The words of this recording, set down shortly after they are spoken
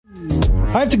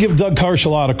I have to give Doug Karsch a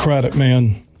lot of credit,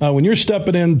 man. When you're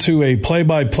stepping into a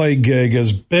play-by-play gig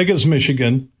as big as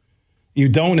Michigan, you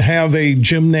don't have a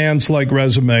Jim Nantz-like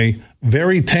resume,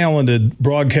 very talented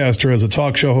broadcaster as a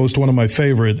talk show host, one of my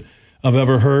favorite I've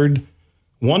ever heard.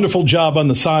 Wonderful job on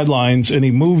the sidelines, and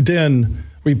he moved in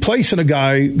replacing a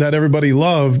guy that everybody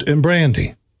loved in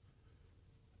Brandy.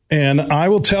 And I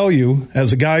will tell you,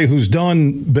 as a guy who's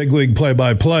done big league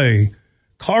play-by-play,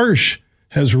 Karsch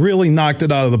has really knocked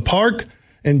it out of the park,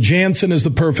 and Jansen is the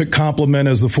perfect complement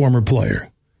as the former player.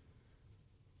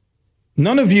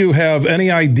 None of you have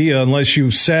any idea, unless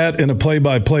you've sat in a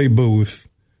play-by-play booth,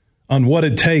 on what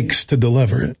it takes to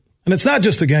deliver it. And it's not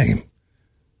just the game.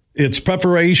 It's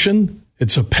preparation,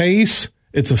 it's a pace,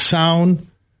 it's a sound,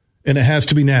 and it has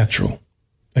to be natural.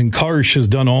 And Karsch has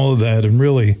done all of that and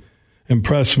really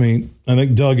impressed me. I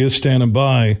think Doug is standing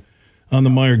by on the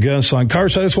Meyer guest line.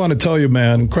 Karsch, I just want to tell you,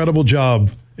 man, incredible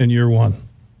job in year one.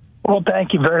 Well,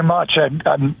 thank you very much.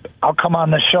 I'll come on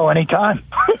this show anytime.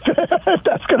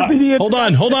 That's going to be the Hold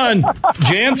on.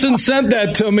 Jansen sent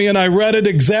that to me, and I read it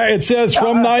exact. It says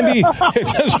from 90. It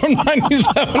says from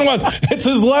 97.1. It's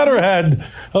his letterhead.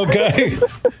 Okay.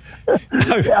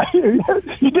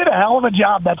 You did a hell of a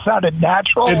job. That sounded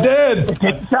natural. It did. It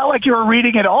didn't sound like you were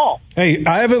reading it all. Hey,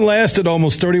 I haven't lasted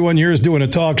almost 31 years doing a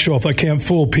talk show if I can't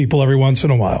fool people every once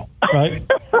in a while, right?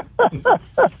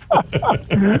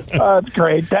 That's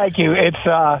great. Thank you.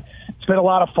 It's been a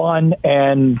lot of fun,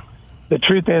 and the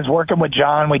truth is, working with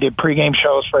John, we did pregame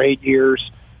shows for 8 years.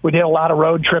 We did a lot of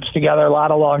road trips together, a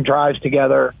lot of long drives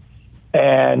together,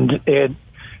 and it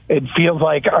feels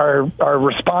like our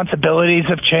responsibilities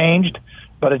have changed,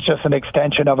 but it's just an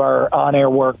extension of our on-air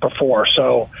work before.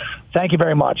 So thank you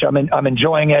very much. I'm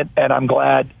enjoying it, and I'm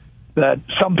glad that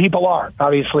some people are.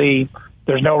 Obviously,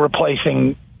 there's no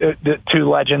replacing the two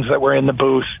legends that were in the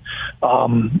booth.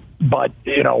 But,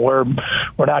 you know, we're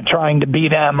not trying to be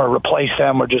them or replace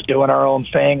them. We're just doing our own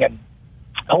thing, and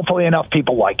hopefully enough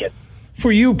people like it.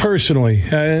 For you personally,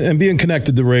 and being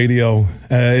connected to radio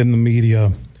in the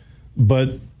media,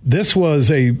 but this was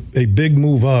a big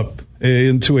move up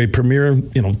into a premier,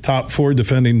 top four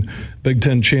defending Big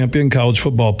Ten champion, college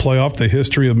football playoff, the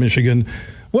history of Michigan.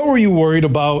 What were you worried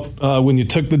about when you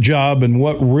took the job, and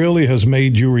what really has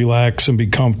made you relax and be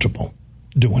comfortable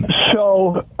doing it?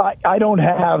 So I don't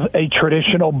have a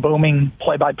traditional booming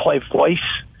play-by-play voice.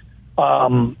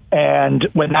 And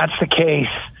when that's the case,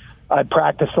 I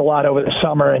practiced a lot over the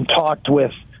summer and talked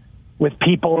with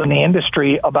people in the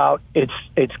industry about its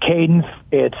cadence,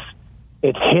 its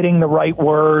hitting the right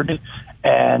word,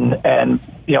 and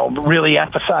really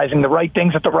emphasizing the right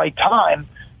things at the right time,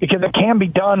 because it can be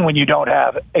done when you don't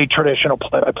have a traditional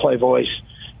play-by-play voice,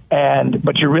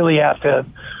 but you really have to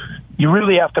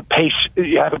pace.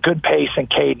 You have a good pace and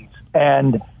cadence,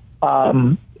 and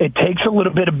it takes a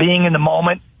little bit of being in the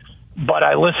moment. But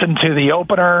I listened to the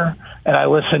opener, and I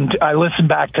listened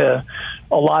back to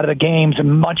a lot of the games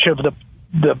and much of the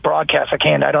broadcast. I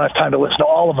don't have time to listen to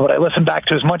all of them, but I listen back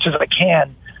to as much as I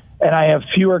can, and I have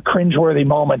fewer cringeworthy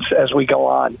moments as we go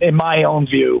on, in my own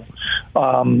view,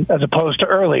 as opposed to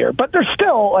earlier. But there's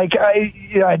still, like,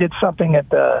 I did something at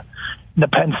the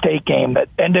Penn State game that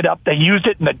ended up, they used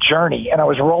it in the Journey, and I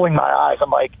was rolling my eyes.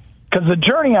 I'm like, because the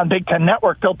Journey on Big Ten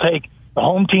Network, they'll take the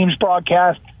home team's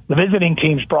broadcast, the visiting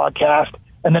team's broadcast,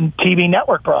 and then TV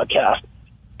network broadcast.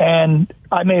 And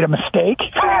I made a mistake,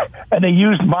 and they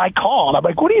used my call. And I'm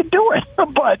like, what are you doing?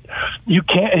 But you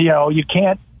can't, you're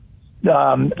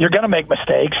going to make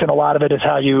mistakes, and a lot of it is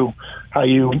how you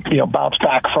bounce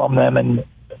back from them. And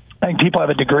I think people have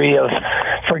a degree of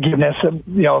forgiveness. And,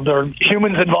 there are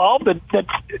humans involved that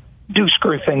do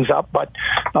screw things up, but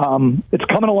it's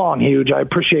coming along huge. I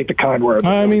appreciate the kind words.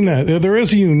 I mean that. There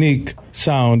is a unique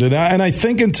sound, and I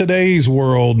think in today's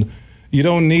world, you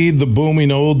don't need the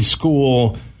booming old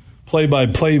school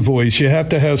play-by-play voice. You have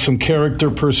to have some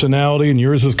character, personality, and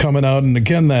yours is coming out. And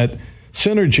again, that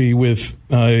synergy with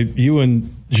you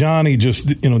and Johnny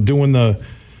just doing the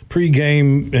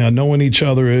pregame, knowing each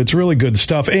other. It's really good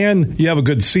stuff, and you have a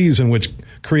good season, which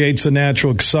creates the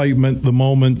natural excitement, the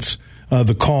moments,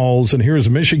 the calls. And here's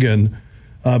Michigan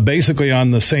basically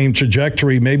on the same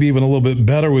trajectory, maybe even a little bit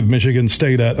better with Michigan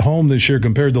State at home this year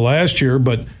compared to last year,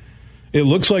 but it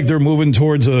looks like they're moving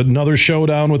towards another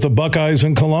showdown with the Buckeyes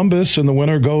in Columbus, and the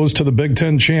winner goes to the Big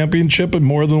Ten championship and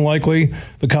more than likely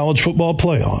the college football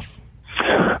playoff.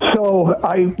 So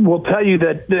I will tell you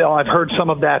that I've heard some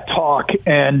of that talk,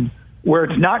 and where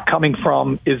it's not coming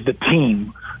from is the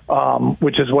team,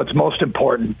 which is what's most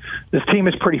important. This team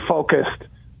is pretty focused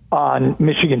on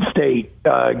Michigan State,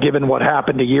 given what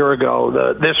happened a year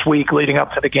ago. This week leading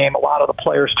up to the game, a lot of the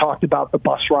players talked about the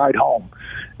bus ride home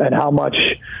and how much,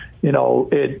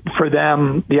 for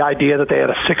them, the idea that they had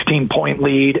a 16-point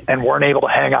lead and weren't able to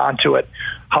hang on to it,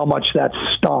 how much that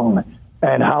stung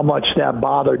and how much that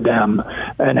bothered them,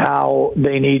 and how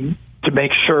they need to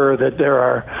make sure that there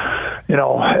are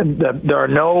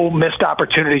no missed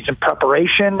opportunities in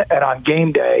preparation and on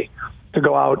game day to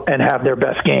go out and have their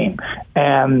best game.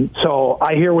 And so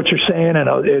I hear what you're saying, and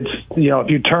it's, if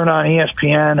you turn on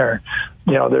ESPN or,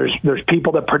 there's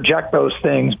people that project those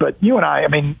things, but you and I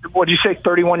mean, what did you say,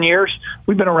 31 years?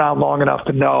 We've been around long enough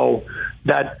to know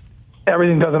that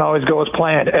everything doesn't always go as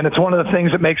planned. And it's one of the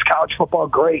things that makes college football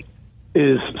great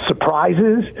is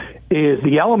surprises, is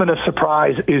the element of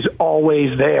surprise is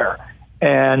always there.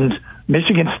 And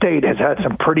Michigan State has had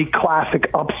some pretty classic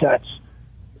upsets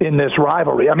in this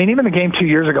rivalry. I mean, even the game 2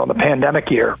 years ago in the pandemic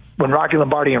year when Rocky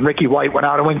Lombardi and Ricky White went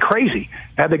out and went crazy,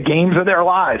 had the games of their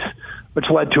lives, which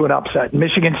led to an upset.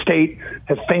 Michigan State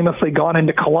has famously gone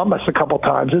into Columbus a couple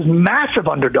times as massive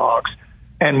underdogs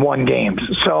and won games.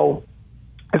 So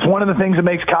it's one of the things that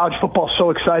makes college football so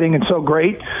exciting and so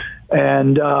great.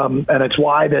 And it's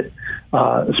why that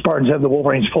the Spartans have the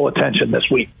Wolverines' full attention this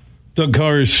week. Doug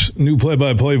Karsch, new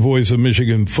play-by-play voice of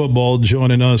Michigan football,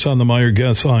 joining us on the Meyer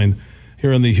guest line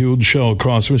here on the Huge Show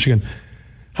across Michigan.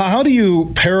 How do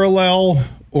you parallel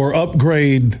or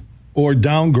upgrade or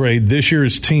downgrade this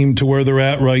year's team to where they're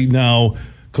at right now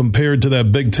compared to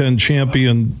that Big Ten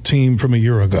champion team from a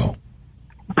year ago?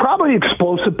 Probably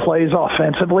explosive plays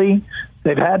offensively.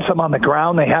 They've had some on the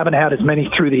ground. They haven't had as many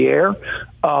through the air.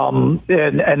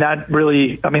 And that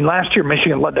really, I mean, last year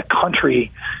Michigan led the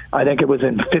country. I think it was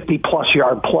in 50-plus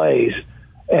yard plays.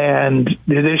 And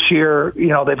this year,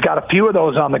 they've got a few of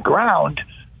those on the ground,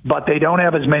 but they don't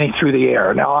have as many through the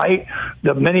air. Now,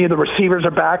 many of the receivers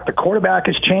are back. The quarterback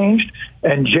has changed,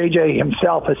 and JJ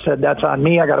himself has said, that's on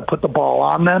me. I got to put the ball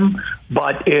on them.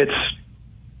 But it's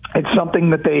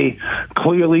something that they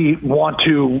clearly want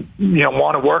to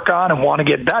work on and want to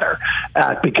get better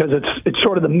at, because it's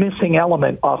sort of the missing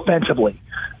element offensively.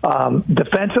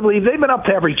 Defensively, they've been up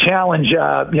to every challenge.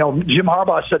 Jim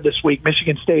Harbaugh said this week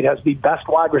Michigan State has the best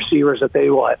wide receivers that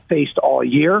they will have faced all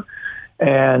year.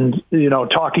 And,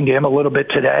 talking to him a little bit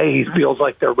today, he feels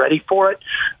like they're ready for it.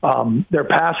 Their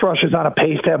pass rush is on a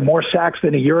pace to have more sacks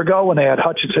than a year ago when they had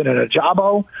Hutchinson and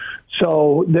Ajabo.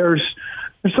 So there's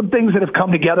some things that have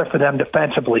come together for them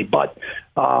defensively. But,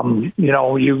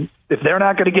 if they're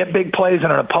not going to get big plays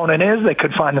and an opponent is, they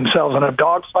could find themselves in a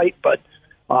dogfight. But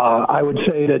I would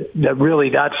say that really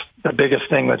that's the biggest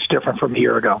thing that's different from a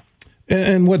year ago.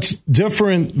 And what's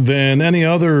different than any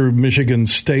other Michigan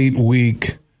State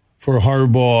week for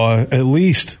Harbaugh, at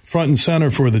least front and center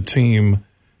for the team,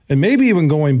 and maybe even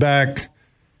going back,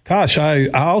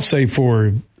 I'll say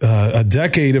for a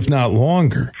decade, if not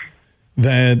longer,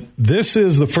 that this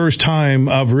is the first time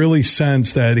I've really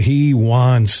sensed that he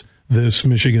wants this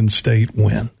Michigan State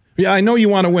win. Yeah, I know you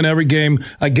want to win every game.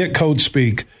 I get coach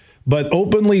speak. But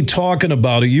openly talking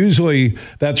about it, usually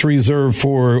that's reserved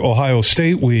for Ohio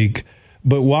State week.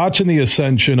 But watching the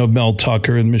ascension of Mel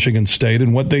Tucker and Michigan State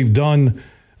and what they've done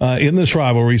in this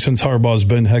rivalry since Harbaugh's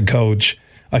been head coach,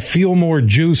 I feel more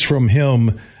juice from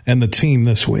him and the team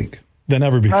this week than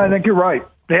ever before. I think you're right.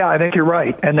 Yeah, I think you're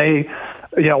right. And they,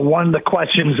 one of the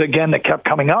questions, again, that kept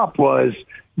coming up was,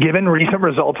 given recent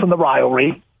results in the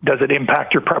rivalry, does it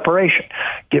impact your preparation?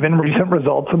 Given recent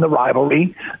results in the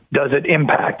rivalry, does it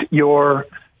impact your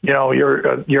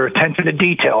attention to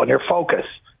detail and your focus?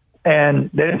 And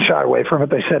they didn't shy away from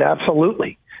it. They said,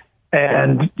 absolutely.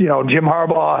 And, Jim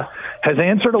Harbaugh has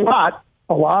answered a lot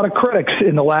of critics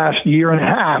in the last year and a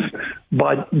half,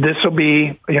 but this will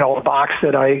be, a box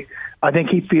that I think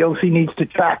he feels he needs to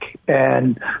check.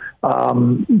 And,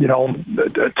 Tucker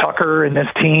and this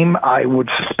team, I would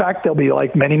suspect they'll be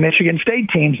like many Michigan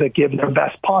State teams that give their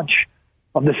best punch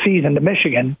of the season to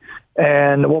Michigan,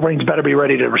 and the Wolverines better be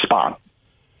ready to respond.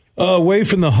 Away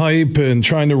from the hype and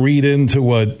trying to read into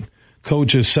what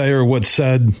coaches say or what's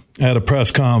said at a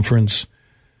press conference,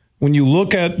 when you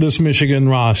look at this Michigan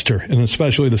roster, and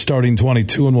especially the starting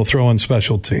 22, and we'll throw in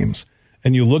special teams,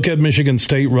 and you look at Michigan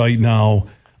State right now,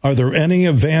 are there any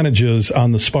advantages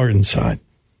on the Spartan side?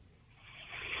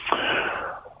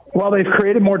 Well, they've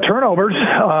created more turnovers.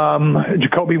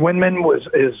 Jacoby Windman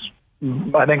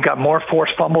I think, got more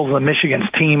forced fumbles than Michigan's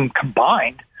team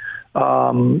combined.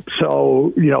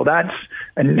 So that's,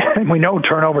 and we know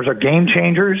turnovers are game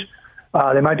changers.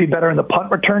 They might be better in the punt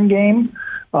return game.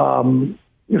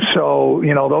 So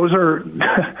those are,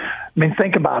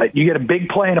 think about it. You get a big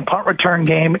play in a punt return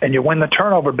game and you win the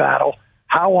turnover battle.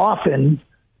 How often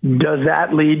does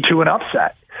that lead to an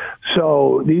upset?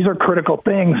 So these are critical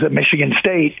things that Michigan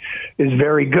State is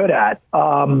very good at.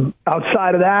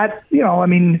 Outside of that,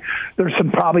 there's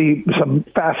probably some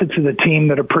facets of the team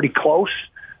that are pretty close.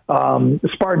 The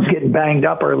Spartans getting banged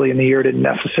up early in the year didn't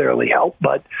necessarily help,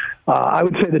 but I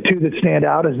would say the two that stand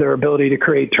out is their ability to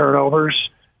create turnovers,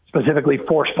 specifically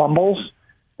forced fumbles.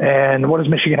 And what does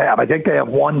Michigan have? I think they have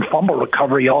one fumble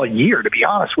recovery all year, to be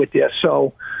honest with you.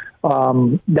 So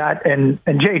that and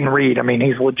Jaden Reed,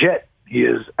 he's legit. He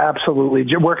is absolutely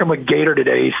working with Gator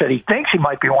today. He said he thinks he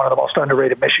might be one of the most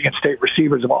underrated Michigan State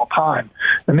receivers of all time.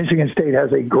 And Michigan State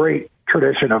has a great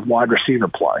tradition of wide receiver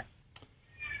play.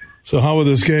 So how will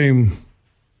this game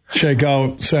shake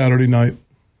out Saturday night?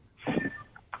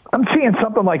 I'm seeing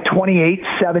something like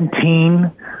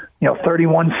 28-17,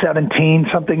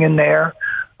 31-17, something in there.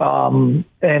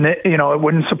 It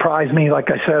wouldn't surprise me, like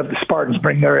I said, if the Spartans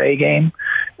bring their A game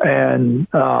and,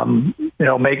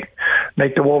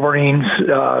 make the Wolverines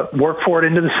work for it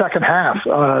into the second half.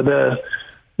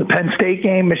 The Penn State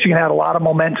game, Michigan had a lot of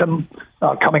momentum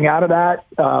coming out of that.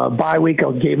 Bye week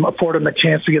afforded them a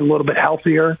chance to get a little bit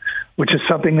healthier, which is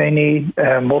something they need.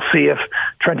 And we'll see if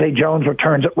Trente Jones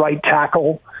returns at right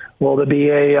tackle. Will there be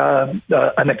a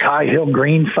Nakai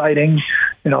Hill-Green sighting?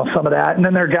 Some of that. And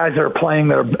then there are guys that are playing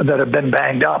that have been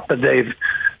banged up, but they've,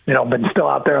 been still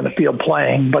out there on the field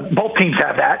playing. But both teams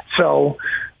have that. So,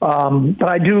 but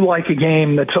I do like a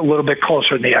game that's a little bit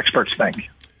closer than the experts think.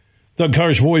 Doug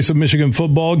Karsch, voice of Michigan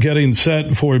football, getting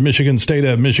set for Michigan State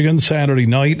at Michigan Saturday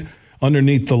night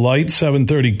underneath the lights,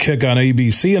 7:30 kick on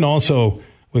ABC, and also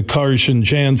with Karsch and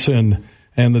Jansen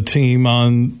and the team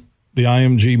on the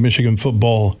IMG Michigan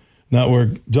Football Network.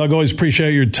 Doug, always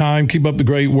appreciate your time. Keep up the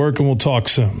great work, and we'll talk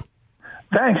soon.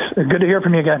 Thanks. Good to hear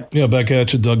from you again. Yeah, back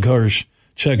at you, Doug Karsch.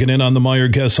 Checking in on the Meyer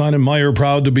guest line, and Meyer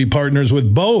proud to be partners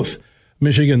with both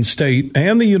Michigan State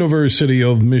and the University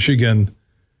of Michigan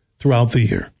throughout the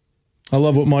year. I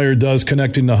love what Meyer does,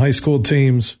 connecting to high school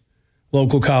teams,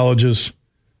 local colleges,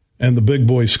 and the big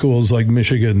boy schools like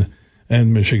Michigan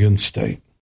and Michigan State.